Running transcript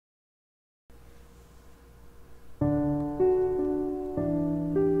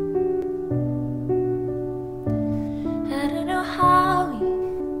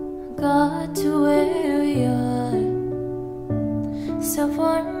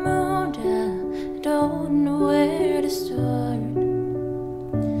mood, I don't know where to start.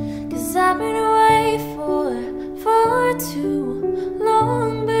 'Cause I've been away for too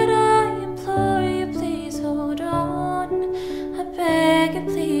long. But I implore you, please hold on. I beg you,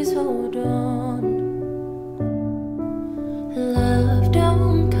 please hold on. Love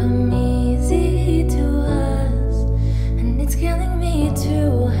don't come easy to us, and it's killing me to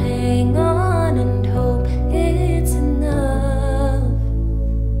hang on and hope it's enough.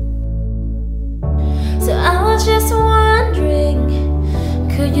 So I was just wondering,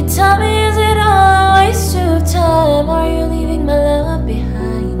 could you tell me, is it all a waste of time? Are you leaving my love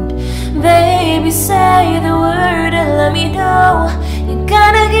behind? Baby, say the word and let me know. You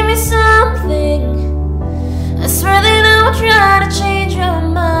gotta give me something. I swear that I will try to change your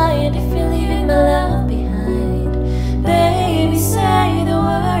mind if you're leaving my love behind. Baby, say the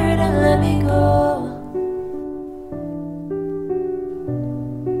word and let me go.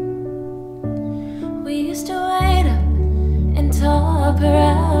 We used to wait up and talk for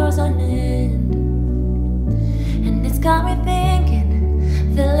hours on end, and it's got me thinking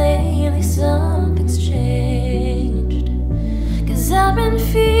that lately something's changed. 'Cause I've been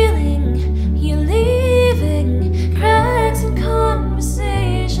feeling you leaving, cracks in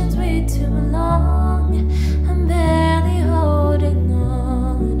conversations way too long. I'm barely holding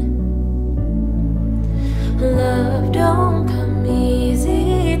on. Love don't come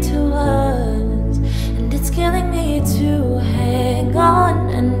easy to us, and it's killing me to hang on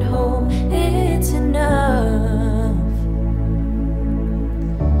and hope it's enough.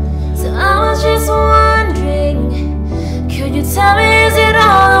 So I was just wondering, could you tell me, is it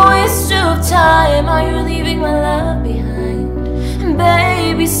all a waste of time? Are you leaving my love behind?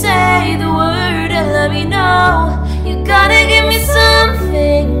 Baby, say the word and let me know. You gotta give me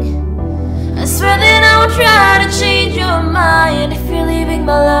something. I swear that I will try to change your mind if you're leaving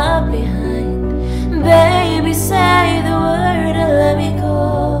my love behind. Baby, say the word and let me go.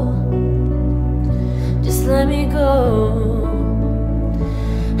 Just let me go.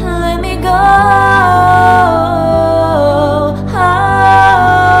 Let me go.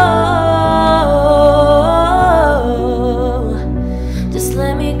 Just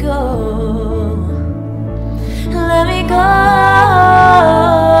let me go. Let me go.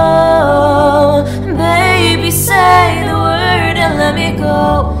 Baby, say the word and let me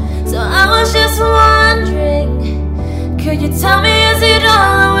go. So I was just wondering, could you tell me, is it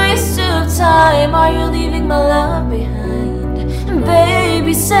all a waste of time? Are you leaving my love behind?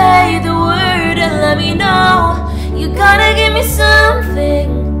 Baby, say the word and let me know. You gotta give me something.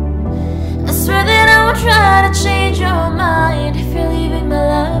 I swear that I will try to change your mind if you're leaving my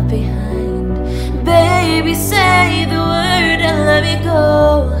love behind. Baby, say the word and let me go.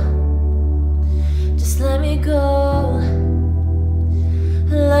 Just let me go.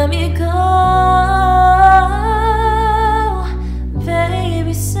 Let me go.